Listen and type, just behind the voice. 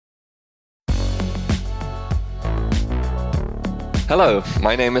Hello,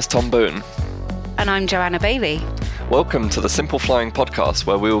 my name is Tom Boone. And I'm Joanna Bailey. Welcome to the Simple Flying podcast,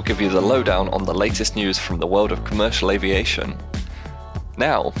 where we will give you the lowdown on the latest news from the world of commercial aviation.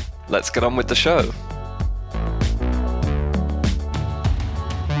 Now, let's get on with the show.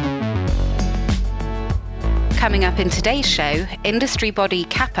 Coming up in today's show, industry body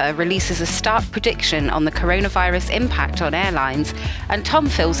CAPA releases a stark prediction on the coronavirus impact on airlines, and Tom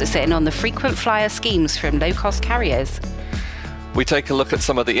fills us in on the frequent flyer schemes from low-cost carriers. We take a look at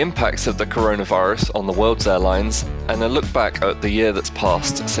some of the impacts of the coronavirus on the world's airlines, and a look back at the year that's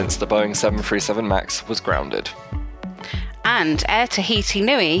passed since the Boeing 737 MAX was grounded. And Air Tahiti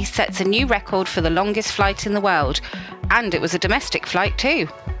Nui sets a new record for the longest flight in the world, and it was a domestic flight too.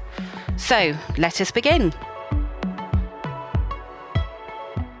 So, let us begin.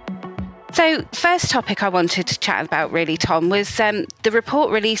 So, first topic I wanted to chat about really, Tom, was the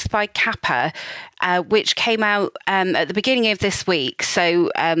report released by CAPA, which came out at the beginning of this week. So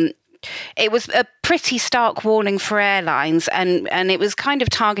it was a pretty stark warning for airlines, and it was kind of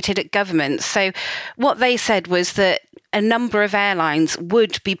targeted at governments. So what they said was that a number of airlines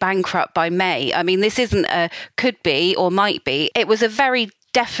would be bankrupt by May. I mean, this isn't a could be or might be. It was a very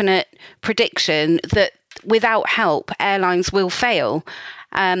definite prediction that without help, airlines will fail.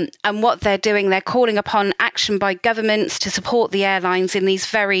 And what they're doing, they're calling upon action by governments to support the airlines in these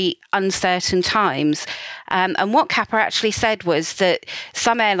very uncertain times. And what CAPA actually said was that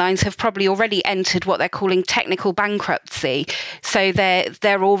some airlines have probably already entered what they're calling technical bankruptcy. So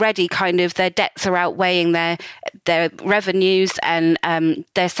they're already their debts are outweighing their revenues, and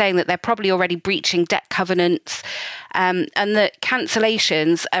they're saying that they're probably already breaching debt covenants. And that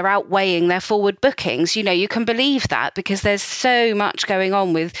cancellations are outweighing their forward bookings. You know, you can believe that because there's so much going on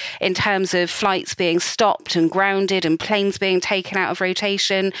in terms of flights being stopped and grounded and planes being taken out of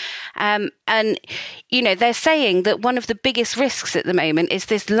rotation. And, you know, they're saying that one of the biggest risks at the moment is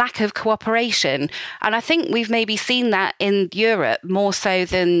this lack of cooperation. And I think we've maybe seen that in Europe more so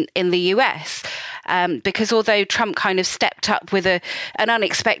than in the US. Because although Trump kind of stepped up with an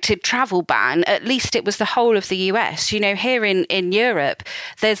unexpected travel ban, at least it was the whole of the US. You know, here in Europe,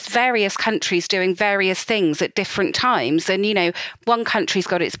 there's various countries doing various things at different times. And, you know, one country's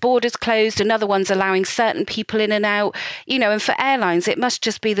got its borders closed, another one's allowing certain people in and out. You know, and for airlines, it must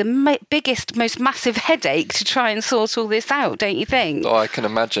just be the biggest, most massive headache to try and sort all this out, don't you think? Oh, I can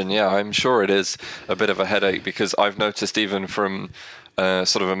imagine, yeah. I'm sure it is a bit of a headache, because I've noticed even from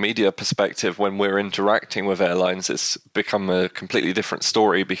sort of a media perspective, when we're interacting with airlines, it's become a completely different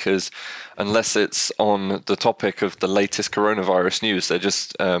story, because unless it's on the topic of the latest coronavirus news, they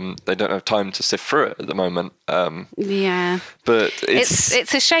just they don't have time to sift through it at the moment. Yeah, but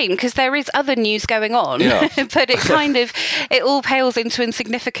it's a shame, because there is other news going on, yeah. But it all pales into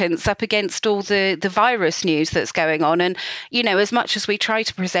insignificance up against all the virus news that's going on. And, you know, as much as we try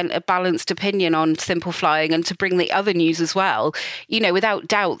to present a balanced opinion on simple flying and to bring the other news as well, you know, without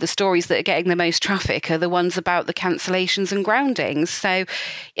doubt, the stories that are getting the most traffic are the ones about the cancellations and groundings. So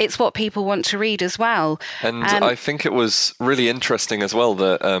it's what people want to read as well. And I think it was really interesting as well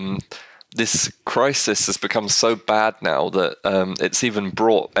that this crisis has become so bad now that it's even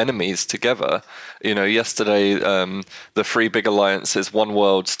brought enemies together. You know, yesterday, the three big alliances, One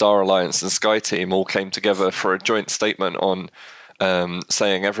World, Star Alliance and SkyTeam, all came together for a joint statement on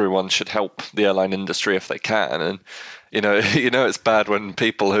saying everyone should help the airline industry if they can. And you know, it's bad when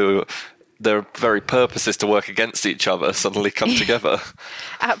people who their very purpose is to work against each other suddenly come together.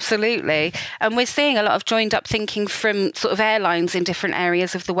 Absolutely. And we're seeing a lot of joined up thinking from sort of airlines in different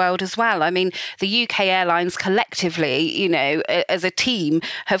areas of the world as well. I mean, the UK airlines collectively, you know, as a team,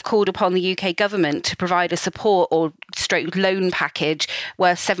 have called upon the UK government to provide a support or stroke loan package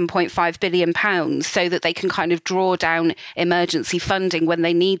worth £7.5 billion so that they can kind of draw down emergency funding when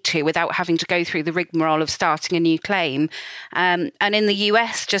they need to without having to go through the rigmarole of starting a new claim. And in the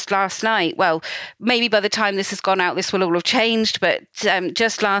US just last night, well, maybe by the time this has gone out, this will all have changed. But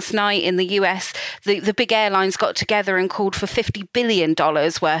just last night in the US, the big airlines got together and called for $50 billion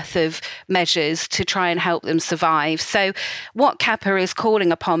worth of measures to try and help them survive. So what CAPA is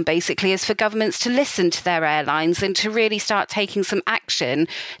calling upon basically is for governments to listen to their airlines and to really start taking some action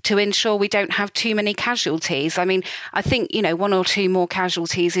to ensure we don't have too many casualties. I mean, I think, you know, one or two more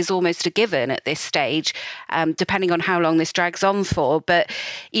casualties is almost a given at this stage, depending on how long this drags on for. But,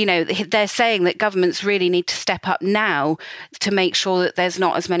 you know, they're they're saying that governments really need to step up now to make sure that there's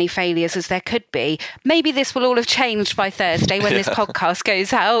not as many failures as there could be. Maybe this will all have changed by Thursday when this podcast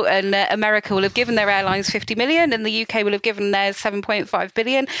goes out, and America will have given their airlines 50 million and the UK will have given theirs 7.5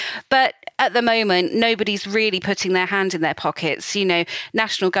 billion. But at the moment, nobody's really putting their hand in their pockets. You know,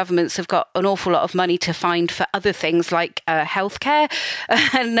 national governments have got an awful lot of money to find for other things like healthcare.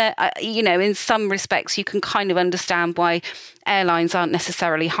 And, you know, in some respects, you can kind of understand why airlines aren't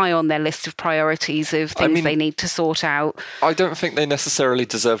necessarily high on their list of priorities of things they need to sort out. I don't think they necessarily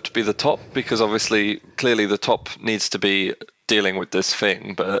deserve to be the top, because obviously, clearly the top needs to be dealing with this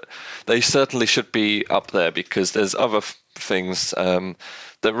thing, but they certainly should be up there because there's other things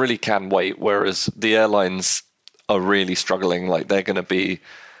that really can wait, whereas the airlines are really struggling. Like, they're going to be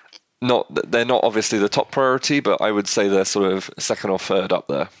they're not obviously the top priority, but I would say they're sort of second or third up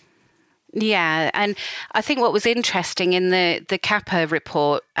there. Yeah, and I think what was interesting in the CAPA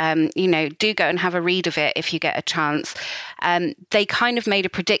report, you know, do go and have a read of it if you get a chance. They kind of made a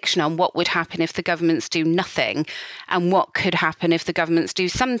prediction on what would happen if the governments do nothing and what could happen if the governments do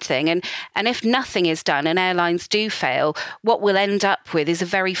something. And if nothing is done and airlines do fail, what we'll end up with is a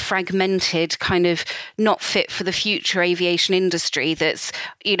very fragmented, kind of not fit for the future aviation industry that's,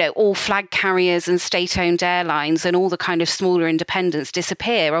 you know, all flag carriers and state-owned airlines and all the kind of smaller independents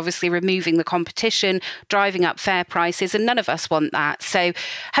disappear, obviously removing the competition, driving up fare prices, and none of us want that. So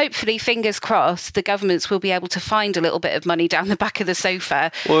hopefully, fingers crossed, the governments will be able to find a little bit of money down the back of the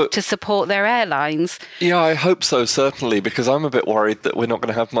sofa to support their airlines. Yeah, I hope so, certainly, because I'm a bit worried that we're not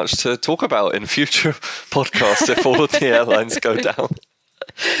going to have much to talk about in future podcasts if all of the airlines go down.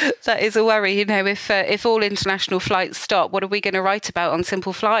 That is a worry, you know, if all international flights stop, what are we going to write about on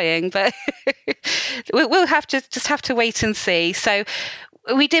Simple Flying? But we'll have to wait and see. So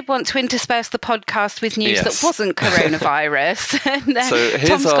we did want to intersperse the podcast with news that wasn't coronavirus. And, so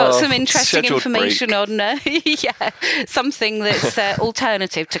Tom's got some interesting information break on something that's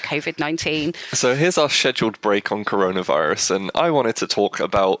alternative to COVID-19. So here's our scheduled break on coronavirus. And I wanted to talk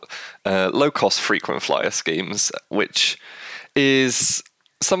about low-cost frequent flyer schemes, which is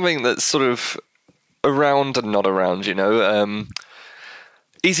something that's sort of around and not around, you know.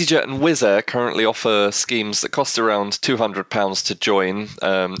 EasyJet and Wizz Air currently offer schemes that cost around £200 to join.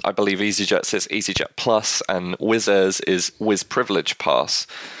 I believe EasyJet's is EasyJet Plus and Wizz Air's is Wizz Privilege Pass.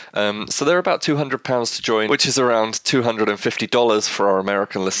 So they're about £200 to join, which is around $250 for our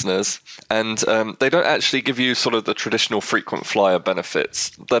American listeners. And they don't actually give you sort of the traditional frequent flyer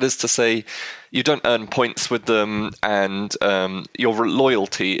benefits. That is to say, you don't earn points with them and your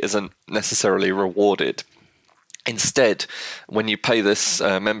loyalty isn't necessarily rewarded. Instead, when you pay this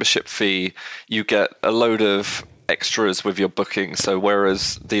membership fee, you get a load of extras with your booking. So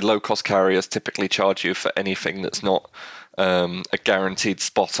whereas the low-cost carriers typically charge you for anything that's not a guaranteed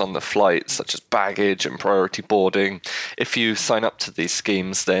spot on the flight, such as baggage and priority boarding, if you sign up to these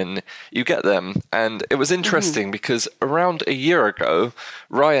schemes, then you get them. And it was interesting because around a year ago,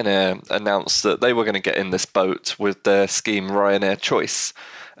 Ryanair announced that they were going to get in this boat with their scheme Ryanair Choice.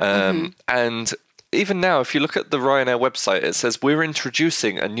 And even now, if you look at the Ryanair website, it says we're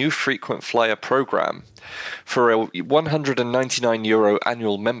introducing a new frequent flyer program. For a €199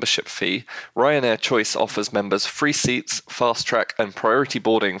 annual membership fee, Ryanair Choice offers members free seats, fast track, and priority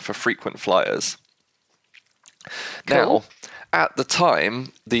boarding for frequent flyers. Cool. Now, at the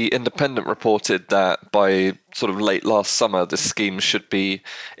time, The Independent reported that by sort of late last summer, this scheme should be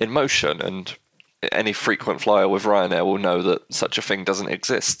in motion, and any frequent flyer with Ryanair will know that such a thing doesn't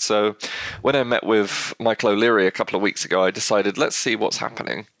exist. So when I met with Michael O'Leary a couple of weeks ago, I decided, let's see what's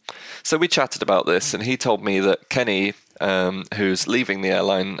happening. So we chatted about this, and he told me that Kenny, who's leaving the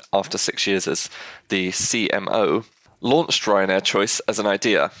airline after 6 years as the CMO, launched Ryanair Choice as an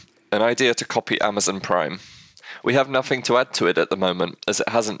idea to copy Amazon Prime. We have nothing to add to it at the moment, as it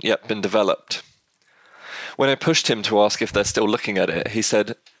hasn't yet been developed. When I pushed him to ask if they're still looking at it, he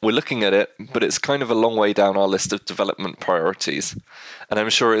said, we're looking at it, but it's kind of a long way down our list of development priorities. And I'm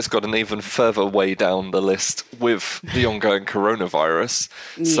sure it's got an even further way down the list with the ongoing coronavirus.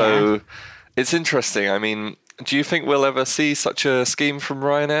 Yeah. So it's interesting. I mean, do you think we'll ever see such a scheme from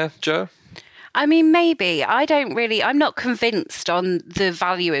Ryanair, Jo? I mean, maybe. I'm not convinced on the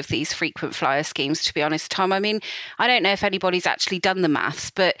value of these frequent flyer schemes, to be honest, Tom. I mean, I don't know if anybody's actually done the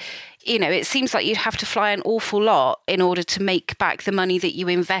maths, but it seems like you'd have to fly an awful lot in order to make back the money that you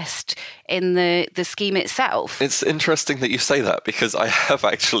invest in the scheme itself. It's interesting that you say that, because I have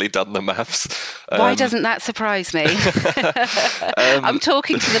actually done the maths. Why doesn't that surprise me? I'm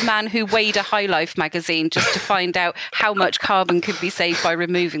talking to the man who weighed a High Life magazine just to find out how much carbon could be saved by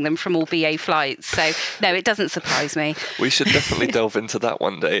removing them from all BA flights. So, no, it doesn't surprise me. We should definitely delve into that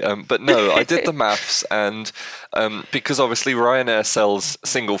one day. But no, I did the maths, and because obviously Ryanair sells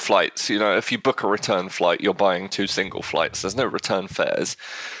single flights, if you book a return flight, you're buying 2 single flights. There's no return fares.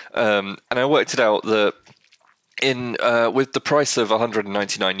 And I worked it out that with the price of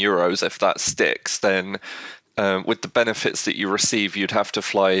 €199, if that sticks, then with the benefits that you receive, you'd have to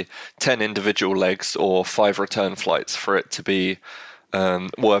fly 10 individual legs or 5 return flights for it to be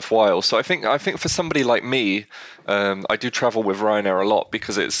worthwhile. So I think for somebody like me, I do travel with Ryanair a lot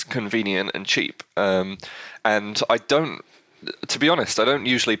because it's convenient and cheap. And to be honest, I don't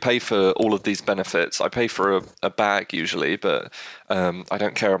usually pay for all of these benefits. I pay for a bag usually, but I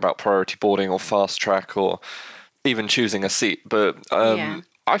don't care about priority boarding or fast track or even choosing a seat. But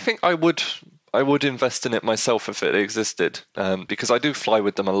I think I would invest in it myself if it existed, because I do fly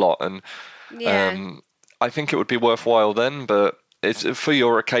with them a lot, and I think it would be worthwhile then. But for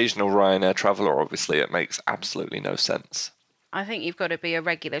your occasional Ryanair traveller, obviously, it makes absolutely no sense. I think you've got to be a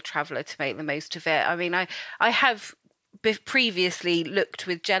regular traveller to make the most of it. I mean, I have previously looked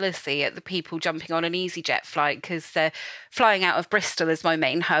with jealousy at the people jumping on an EasyJet flight, because flying out of Bristol is my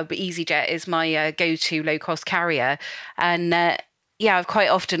main hub. EasyJet is my go-to low-cost carrier. And I've quite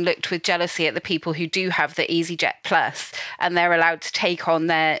often looked with jealousy at the people who do have the EasyJet Plus, and they're allowed to take on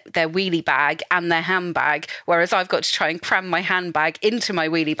their wheelie bag and their handbag, whereas I've got to try and cram my handbag into my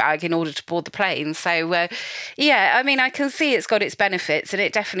wheelie bag in order to board the plane. So, I mean, I can see it's got its benefits, and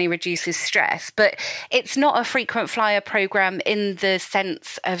it definitely reduces stress, but it's not a frequent flyer program in the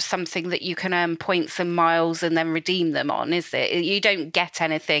sense of something that you can earn points and miles and then redeem them on, is it? You don't get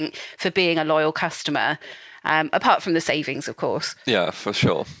anything for being a loyal customer. Apart from the savings, of course. Yeah, for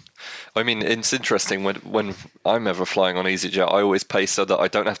sure. I mean, it's interesting when I'm ever flying on EasyJet, I always pay so that I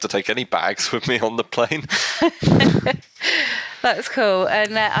don't have to take any bags with me on the plane. That's cool.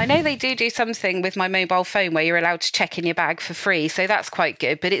 And I know they do something with my mobile phone where you're allowed to check in your bag for free. So that's quite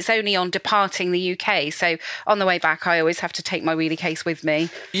good. But it's only on departing the UK. So on the way back, I always have to take my wheelie case with me.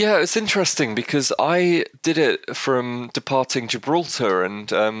 Yeah, it's interesting because I did it from departing Gibraltar,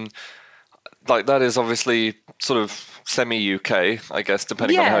 and that is obviously sort of semi-UK, I guess,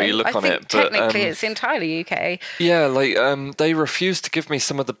 depending on how you look on it. But technically, it's entirely UK. Yeah, they refused to give me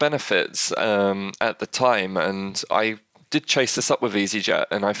some of the benefits at the time, and I did chase this up with EasyJet,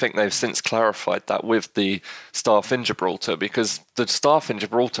 and I think they've since clarified that with the staff in Gibraltar, because the staff in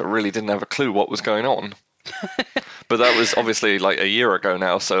Gibraltar really didn't have a clue what was going on. But that was obviously a year ago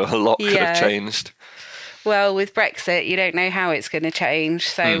now, so a lot could have changed. Well, with Brexit, you don't know how it's going to change.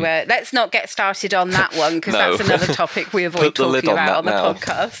 So let's not get started on that one, because that's another topic we avoid talking about on the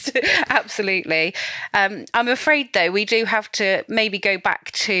podcast. Absolutely. I'm afraid, though, we do have to maybe go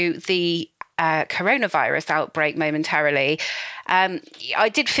back to the coronavirus outbreak momentarily. I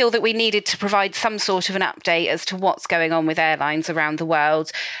did feel that we needed to provide some sort of an update as to what's going on with airlines around the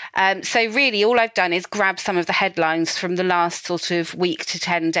world. So really, all I've done is grab some of the headlines from the last sort of week to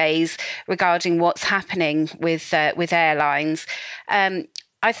 10 days regarding what's happening with airlines.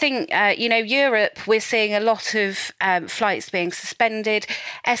 I think, Europe, we're seeing a lot of flights being suspended.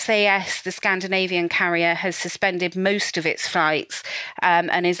 SAS, the Scandinavian carrier, has suspended most of its flights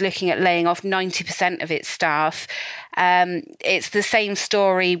and is looking at laying off 90% of its staff. It's the same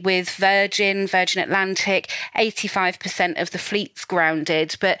story with Virgin Atlantic. 85% of the fleet's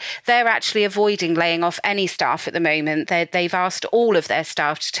grounded, but they're actually avoiding laying off any staff at the moment. They've asked all of their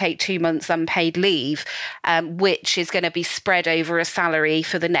staff to take 2 months unpaid leave, which is going to be spread over a salary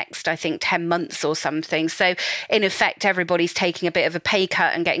for the next, I think, 10 months or something. So in effect, everybody's taking a bit of a pay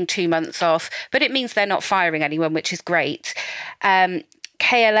cut and getting 2 months off, but it means they're not firing anyone, which is great.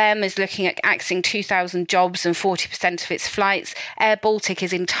 KLM is looking at axing 2,000 jobs and 40% of its flights. Air Baltic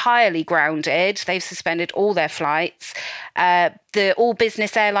is entirely grounded. They've suspended all their flights. The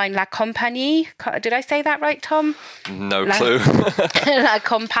all-business airline La Compagnie, did I say that right, Tom? No clue. La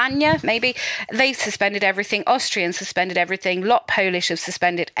Compagnie, maybe. They've suspended everything. Austrian suspended everything. Lot Polish have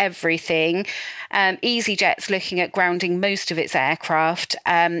suspended everything. EasyJet's looking at grounding most of its aircraft.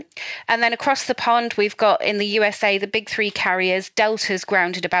 And then across the pond, we've got in the USA, the big three carriers. Delta's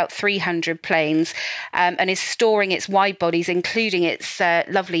grounded about 300 planes and is storing its wide bodies, including its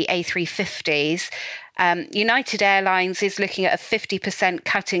lovely A350s. United Airlines is looking at a 50%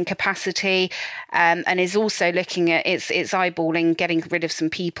 cut in capacity, and is also looking at it's eyeballing getting rid of some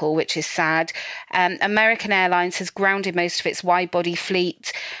people, which is sad. American Airlines has grounded most of its wide-body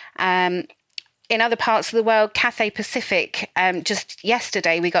fleet. In other parts of the world, Cathay Pacific, just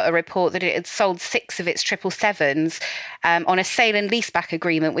yesterday we got a report that it had sold 6 of its 777s on a sale and leaseback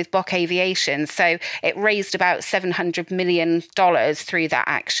agreement with BOC Aviation. So it raised about $700 million through that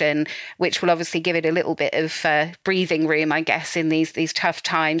action, which will obviously give it a little bit of breathing room, I guess, in these tough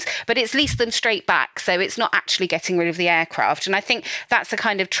times. But it's leased them straight back, so it's not actually getting rid of the aircraft. And I think that's a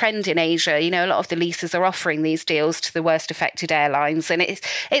kind of trend in Asia. You know, a lot of the leases are offering these deals to the worst affected airlines, and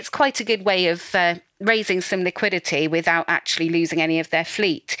it's quite a good way of raising some liquidity without actually losing any of their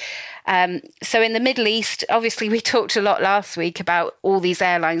fleet. So in the Middle East, obviously we talked a lot last week about all these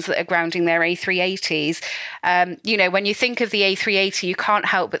airlines that are grounding their A380s. You know, when you think of the A380, you can't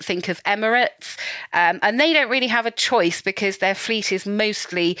help but think of Emirates. And they don't really have a choice because their fleet is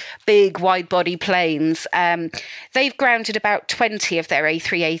mostly big, wide-body planes. They've grounded about 20 of their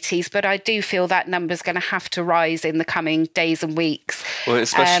A380s, but I do feel that number's going to have to rise in the coming days and weeks. Well,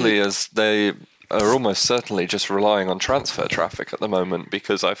 especially as they are almost certainly just relying on transfer traffic at the moment,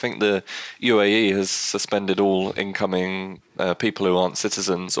 because I think the UAE has suspended all incoming people who aren't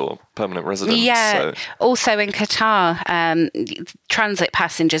citizens or permanent residents. Yeah, so. Also in Qatar, transit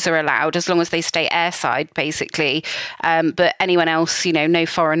passengers are allowed as long as they stay airside, basically. But anyone else, you know, no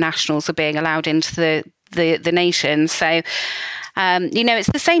foreign nationals are being allowed into the nation. So... you know,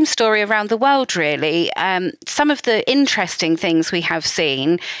 it's the same story around the world, really. Some of the interesting things we have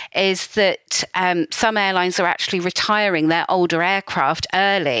seen is that some airlines are actually retiring their older aircraft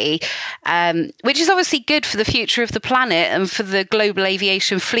early, which is obviously good for the future of the planet and for the global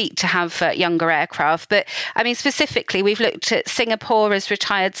aviation fleet to have younger aircraft. But, I mean, specifically, we've looked at Singapore has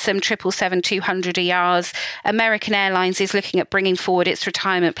retired some 777-200ERs. American Airlines is looking at bringing forward its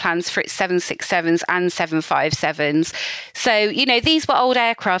retirement plans for its 767s and 757s. So, you know, these were old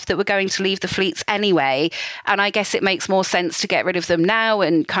aircraft that were going to leave the fleets anyway. And I guess it makes more sense to get rid of them now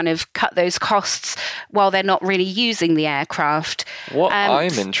and kind of cut those costs while they're not really using the aircraft. What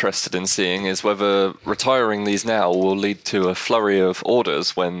I'm interested in seeing is whether retiring these now will lead to a flurry of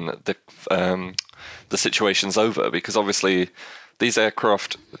orders when the situation's over, because obviously these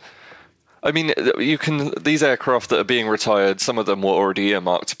aircraft... I mean, these aircraft that are being retired, some of them were already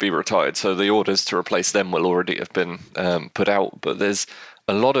earmarked to be retired, so the orders to replace them will already have been put out. But there's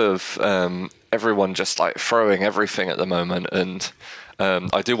a lot of everyone just like throwing everything at the moment, and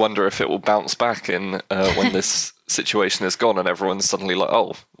I do wonder if it will bounce back in when this situation is gone and everyone's suddenly like,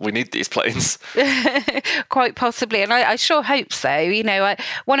 oh, we need these planes. Quite possibly. And I sure hope so. You know,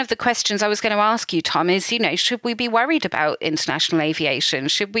 one of the questions I was going to ask you, Tom, is, you know, should we be worried about international aviation?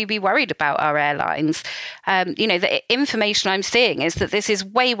 Should we be worried about our airlines? You know, the information I'm seeing is that this is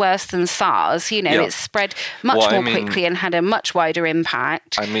way worse than SARS. You know, It's spread much more quickly and had a much wider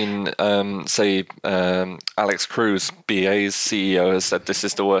impact. I mean, Alex Cruz, BA's CEO, has said this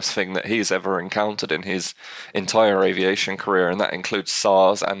is the worst thing that he's ever encountered in his entire aviation career, and that includes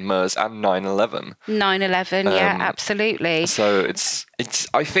SARS and MERS and 9/11. 9/11, yeah, absolutely. So it's.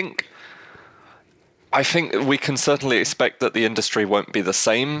 I think we can certainly expect that the industry won't be the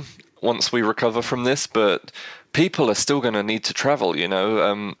same once we recover from this, but people are still going to need to travel. You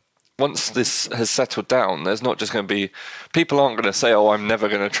know, once this has settled down, there's not just going to be people aren't going to say, "Oh, I'm never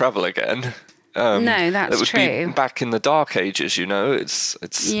going to travel again." No, that's true. It would be back in the dark ages. You know, it's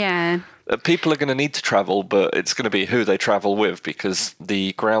yeah. People are going to need to travel, but it's going to be who they travel with, because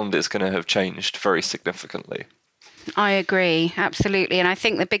the ground is going to have changed very significantly. I agree, absolutely. And I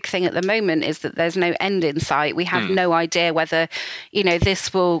think the big thing at the moment is that there's no end in sight. We have no idea whether, you know,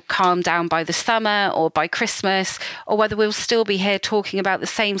 this will calm down by the summer or by Christmas, or whether we'll still be here talking about the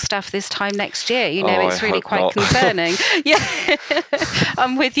same stuff this time next year. You know, it's really quite concerning. Yeah,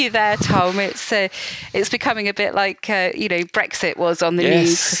 I'm with you there, Tom. It's becoming a bit like, you know, Brexit was on the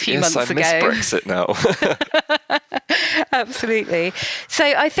news a few months ago. Yes, I miss Brexit now. Absolutely. So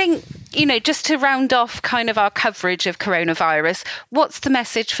I think, you know, just to round off kind of our coverage of coronavirus, what's the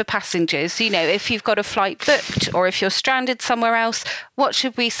message for passengers? You know, if you've got a flight booked or if you're stranded somewhere else, what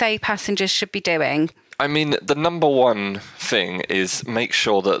should we say passengers should be doing? I mean, the number one thing is make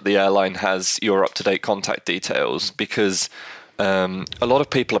sure that the airline has your up-to-date contact details, because a lot of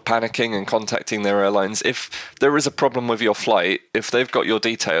people are panicking and contacting their airlines. If there is a problem with your flight, if they've got your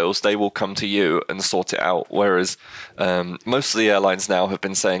details, they will come to you and sort it out. Whereas most of the airlines now have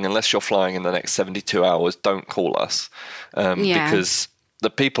been saying, unless you're flying in the next 72 hours, don't call us. Because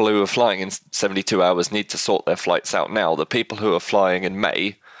the people who are flying in 72 hours need to sort their flights out now. The people who are flying in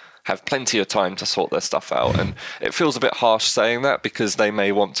May have plenty of time to sort their stuff out. And it feels a bit harsh saying that because they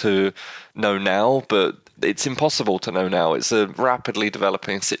may want to know now, but it's impossible to know now. It's a rapidly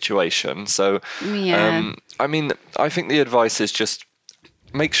developing situation. So, I mean, I think the advice is just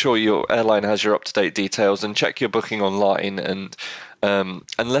make sure your airline has your up-to-date details and check your booking online. And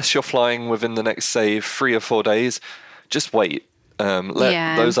unless you're flying within the next, say, 3 or 4 days, just wait.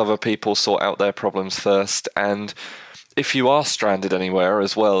 Let those other people sort out their problems first. And if you are stranded anywhere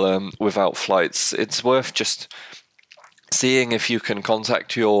as well without flights, it's worth just seeing if you can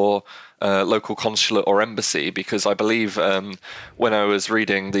contact your local consulate or embassy, because I believe when I was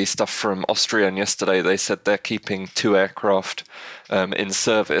reading the stuff from Austrian yesterday, they said they're keeping 2 aircraft in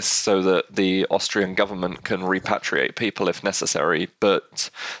service so that the Austrian government can repatriate people if necessary, but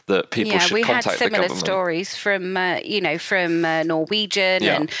that people should contact the government. Yeah, we had similar stories from Norwegian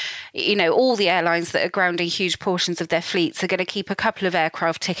and, all the airlines that are grounding huge portions of their fleets are going to keep a couple of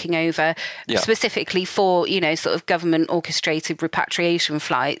aircraft ticking over specifically for, sort of government orchestrated repatriation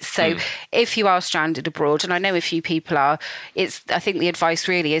flights. So if you are stranded abroad, and I know a few people are, I think the advice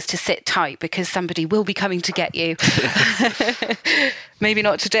really is to sit tight because somebody will be coming to get you. Maybe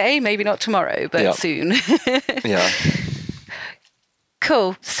not today, maybe not tomorrow, but soon.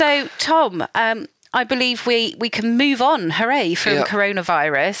 Cool. So, Tom, I believe we can move on, hooray, from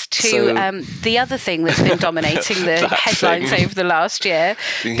coronavirus to the other thing that's been dominating the headlines over the last year.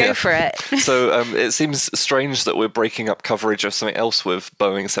 Go for it. So it seems strange that we're breaking up coverage of something else with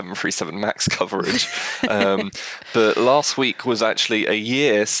Boeing 737 MAX coverage. But last week was actually a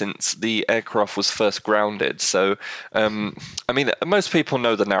year since the aircraft was first grounded. So, I mean, most people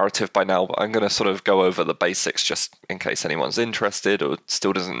know the narrative by now, but I'm going to sort of go over the basics just in case anyone's interested or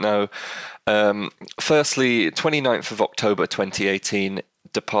still doesn't know. Firstly, 29th of October 2018,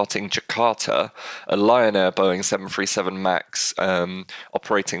 departing Jakarta, a Lion Air Boeing 737 MAX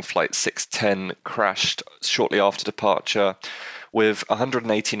operating flight 610 crashed shortly after departure with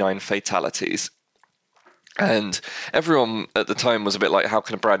 189 fatalities. And everyone at the time was a bit like, how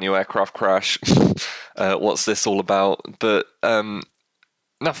can a brand new aircraft crash? What's this all about? But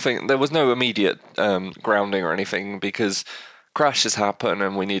nothing, there was no immediate grounding or anything because crashes happen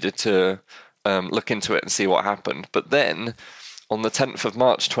and we needed to look into it and see what happened. But then on the 10th of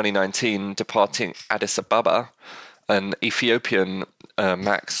March 2019, departing Addis Ababa, an Ethiopian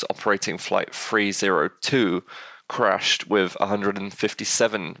MAX operating flight 302 crashed with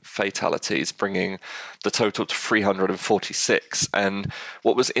 157 fatalities, bringing the total to 346. And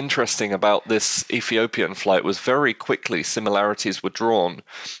what was interesting about this Ethiopian flight was very quickly similarities were drawn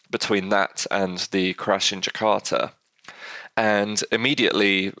between that and the crash in Jakarta. And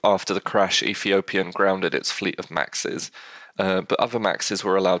immediately after the crash, Ethiopian grounded its fleet of MAXs. But other MAXs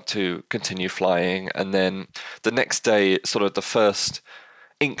were allowed to continue flying. And then the next day, sort of the first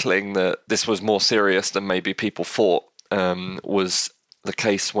inkling that this was more serious than maybe people thought was the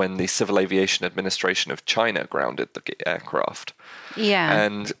case when the Civil Aviation Administration of China grounded the aircraft. Yeah.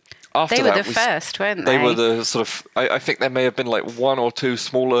 And after they were that, the first, weren't they? They were the sort of, I think there may have been like 1 or 2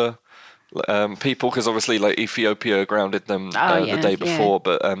 smaller people, because obviously like Ethiopia grounded them the day before,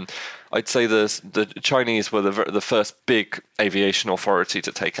 but I'd say the Chinese were the first big aviation authority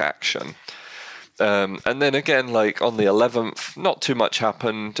to take action. And then again, like on the 11th, not too much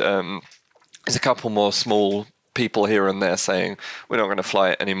happened. There's a couple more small people here and there saying we're not going to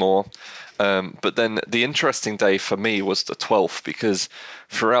fly it anymore. But then the interesting day for me was the 12th, because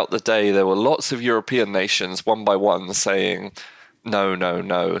throughout the day there were lots of European nations, one by one, saying no, no,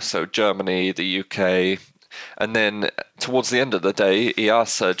 no. So Germany, the UK, and then towards the end of the day,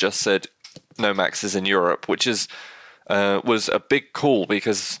 EASA just said no MAXs in Europe, which is was a big call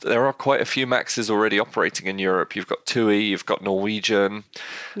because there are quite a few MAXs already operating in Europe. You've got TUI, you've got Norwegian.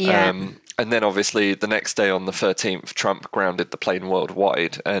 And then obviously the next day on the 13th, Trump grounded the plane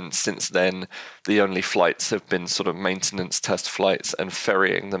worldwide. And since then, the only flights have been sort of maintenance test flights and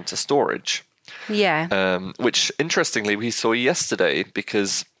ferrying them to storage. Which interestingly we saw yesterday,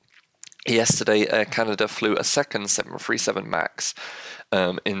 because yesterday Air Canada flew a second 737 MAX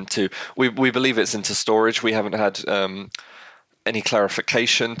into, we believe it's into storage. We haven't had any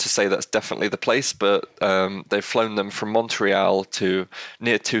clarification to say that's definitely the place, but they've flown them from Montreal to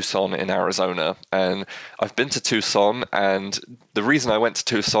near Tucson in Arizona. And I've been to Tucson, and the reason I went to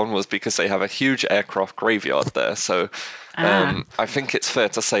Tucson was because they have a huge aircraft graveyard there. So I think it's fair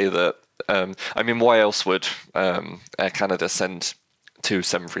to say that, I mean, why else would Air Canada send 2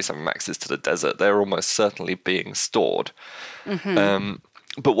 737 MAXs to the desert? They're almost certainly being stored.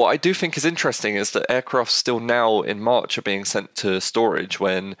 But what I do think is interesting is that aircraft still now in March are being sent to storage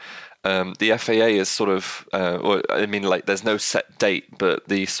when the FAA is sort of, like there's no set date, but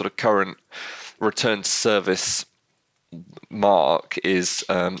the sort of current return to service mark is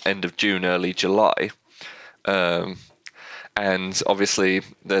end of June, early July. And obviously,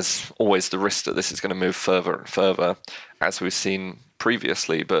 there's always the risk that this is going to move further and further, as we've seen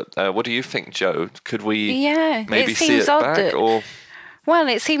previously. But what do you think, Joe? Could we maybe see it back? Well,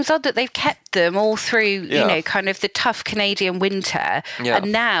 it seems odd that they've kept them all through, kind of the tough Canadian winter. Yeah.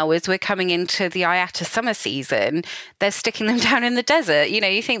 And now, as we're coming into the IATA summer season, they're sticking them down in the desert.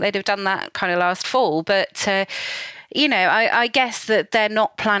 You think they'd have done that kind of last fall. But, I guess that they're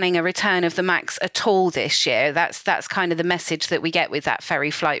not planning a return of the MAX at all this year. That's kind of the message that we get with that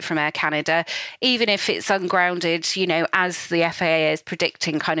ferry flight from Air Canada. Even if it's ungrounded, as the FAA is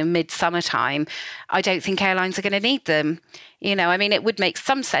predicting kind of mid-summertime, I don't think airlines are going to need them. It would make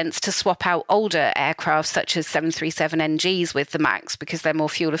some sense to swap out older aircraft such as 737NGs with the MAX because they're more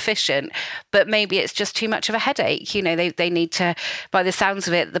fuel efficient. But maybe it's just too much of a headache. They need to, by the sounds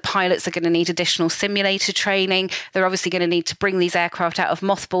of it, the pilots are going to need additional simulator training. They're obviously going to need to bring these aircraft out of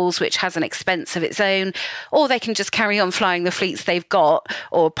mothballs, which has an expense of its own. Or they can just carry on flying the fleets they've got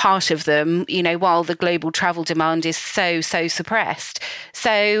or part of them, while the global travel demand is so suppressed.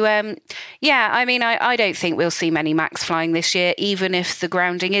 So, I don't think we'll see many MAX flying this year, even if the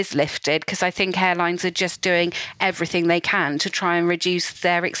grounding is lifted, because I think airlines are just doing everything they can to try and reduce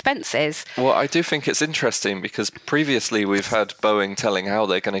their expenses. Well, I do think it's interesting because previously we've had Boeing telling how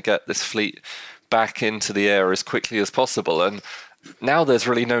they're going to get this fleet back into the air as quickly as possible, and now there's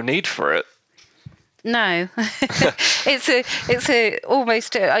really no need for it. No, it's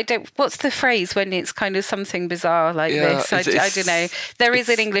what's the phrase when it's kind of something bizarre like this? I don't know. There is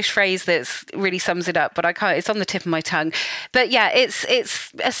an English phrase that really sums it up, but I can't, it's on the tip of my tongue. But yeah, it's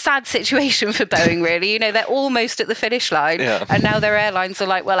a sad situation for Boeing, really. They're almost at the finish line, and now their airlines are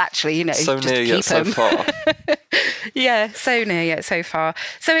like, well, actually, so just near yet so far. Yeah, so near yet so far.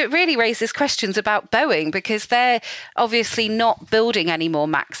 So it really raises questions about Boeing because they're obviously not building any more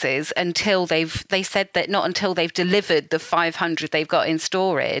MAXs until they said that not until they've delivered the 500 they've got in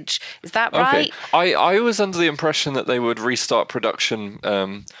storage. Is that right? Okay. I was under the impression that they would restart production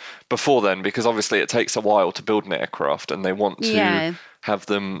before then because obviously it takes a while to build an aircraft and they want to have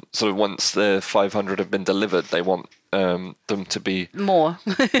them sort of once the 500 have been delivered, they want them to be more.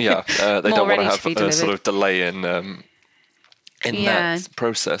 They don't want to have a sort of delay in that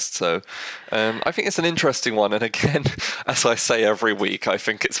process. So I think it's an interesting one. And again, as I say every week, I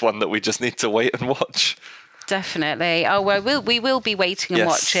think it's one that we just need to wait and watch. Definitely. Oh, well, we will be waiting and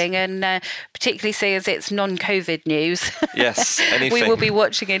watching, and particularly see as it's non-COVID news. Yes, anything. We will be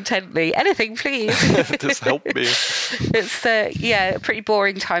watching intently. Anything, please. Just help me. It's a pretty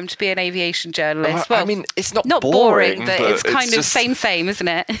boring time to be an aviation journalist. Well, I mean, it's not boring, but it's kind of same, isn't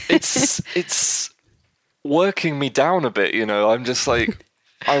it? It's working me down a bit, I'm just like,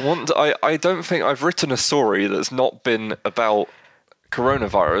 I don't think I've written a story that's not been about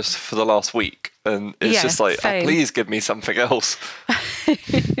coronavirus for the last week. And it's just like, please give me something else.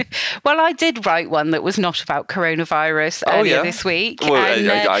 Well, I did write one that was not about coronavirus earlier this week.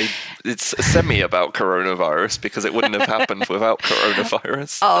 Well, it's semi about coronavirus because it wouldn't have happened without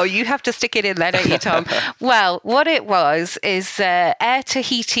coronavirus. Oh, you have to stick it in there, don't you, Tom? Well, what it was is Air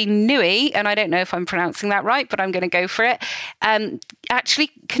Tahiti Nui, and I don't know if I'm pronouncing that right, but I'm going to go for it,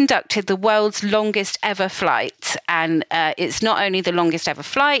 actually conducted the world's longest ever flight. And it's not only the longest ever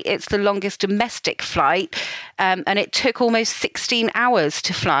flight, it's the longest domestic flight. And it took almost 16 hours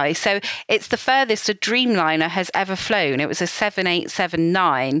to fly. So it's the furthest a Dreamliner has ever flown. It was a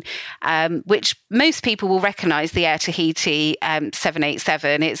 7879, which most people will recognise the Air Tahiti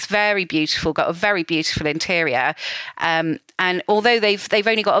 787. It's very beautiful, got a very beautiful interior. And although they've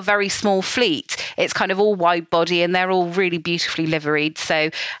only got a very small fleet, it's kind of all wide body and they're all really beautifully liveried.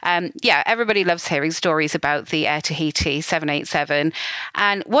 So everybody loves hearing stories about the Air Tahiti 787.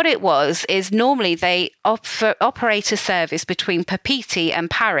 And what it was is normally they operate a service between Papeete and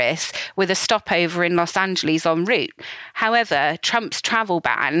Paris with a stopover in Los Angeles en route. However, Trump's travel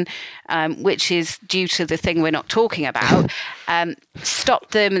ban, which is due to the thing we're not talking about,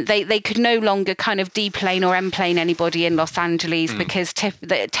 stopped them. They could no longer kind of deplane or enplane anybody in Los Angeles because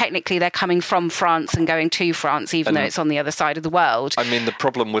technically they're coming from France and going to France, even though it's on the other side of the world. I mean, the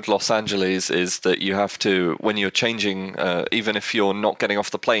problem with Los Angeles is that you have to, when you're changing, even if you're not getting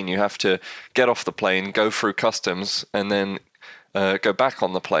off the plane, you have to get off the plane, go through customs, and then go back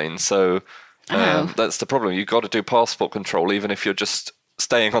on the plane. So that's the problem. You've got to do passport control, even if you're just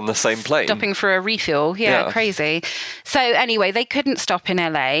staying on the same plane. Stopping for a refuel. Yeah, crazy. So anyway, they couldn't stop in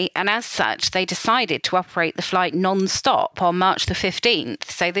LA, and as such, they decided to operate the flight non-stop on March the 15th.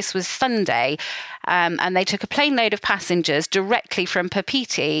 So this was Sunday, and they took a plane load of passengers directly from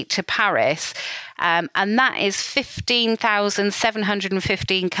Papeete to Paris. And that is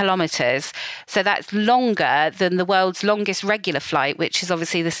 15,715 kilometres. So that's longer than the world's longest regular flight, which is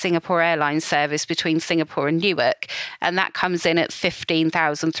obviously the Singapore Airlines service between Singapore and Newark. And that comes in at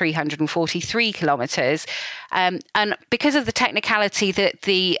 15,343 kilometres. And because of the technicality that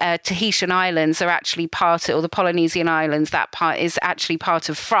the Tahitian Islands are actually or the Polynesian Islands, that part is actually part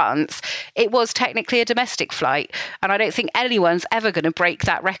of France, it was technically a domestic flight. And I don't think anyone's ever going to break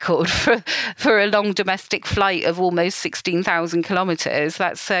that record for a long domestic flight of almost 16,000 kilometres.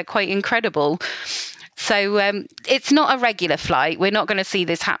 That's quite incredible. So it's not a regular flight. We're not going to see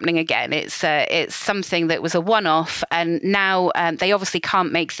this happening again. It's something that was a one-off, and now they obviously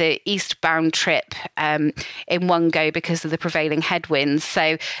can't make the eastbound trip in one go because of the prevailing headwinds.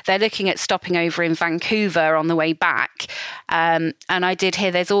 So they're looking at stopping over in Vancouver on the way back. And I did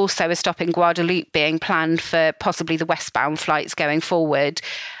hear there's also a stop in Guadeloupe being planned for possibly the westbound flights going forward.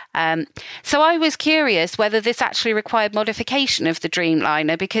 So I was curious whether this actually required modification of the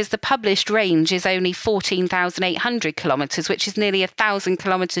Dreamliner, because the published range is only 14,800 kilometres, which is nearly 1,000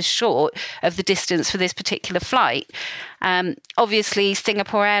 kilometres short of the distance for this particular flight. Obviously,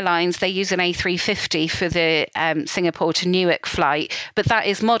 Singapore Airlines, they use an A350 for the Singapore to Newark flight, but that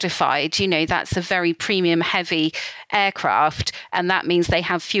is modified. You know, that's a very premium heavy aircraft, and that means they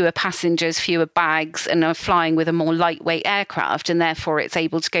have fewer passengers, fewer bags, and are flying with a more lightweight aircraft, and therefore it's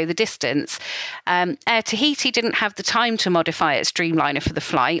able to go the distance. Air Tahiti didn't have the time to modify its Dreamliner for the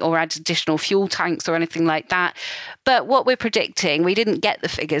flight or add additional fuel tanks or anything like that. But what we're predicting, we didn't get the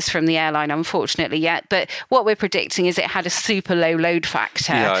figures from the airline, unfortunately, yet, but what we're predicting is it had a super low load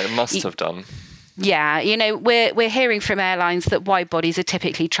factor. Yeah, it must have done. Yeah, you know, we're hearing from airlines that wide bodies are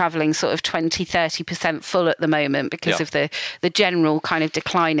typically travelling sort of 20-30% full at the moment because of the general kind of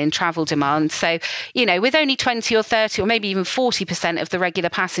decline in travel demand. So, you know, with only 20 or 30 or maybe even 40% of the regular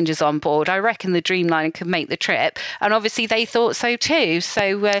passengers on board, I reckon the Dreamliner could make the trip. And obviously they thought so too.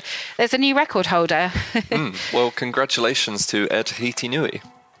 So there's a new record holder. Well, congratulations to Air Tahiti Nui.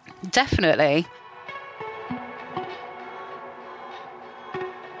 Definitely.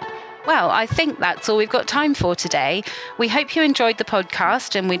 Well, I think that's all we've got time for today. We hope you enjoyed the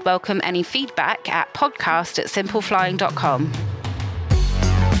podcast, and we'd welcome any feedback at podcast@simpleflying.com.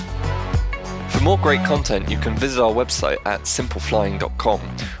 For more great content, you can visit our website at simpleflying.com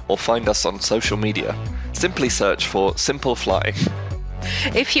or find us on social media. Simply search for Simple Flying.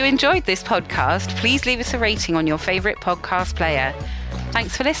 If you enjoyed this podcast, please leave us a rating on your favourite podcast player.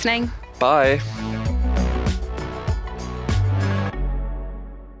 Thanks for listening. Bye.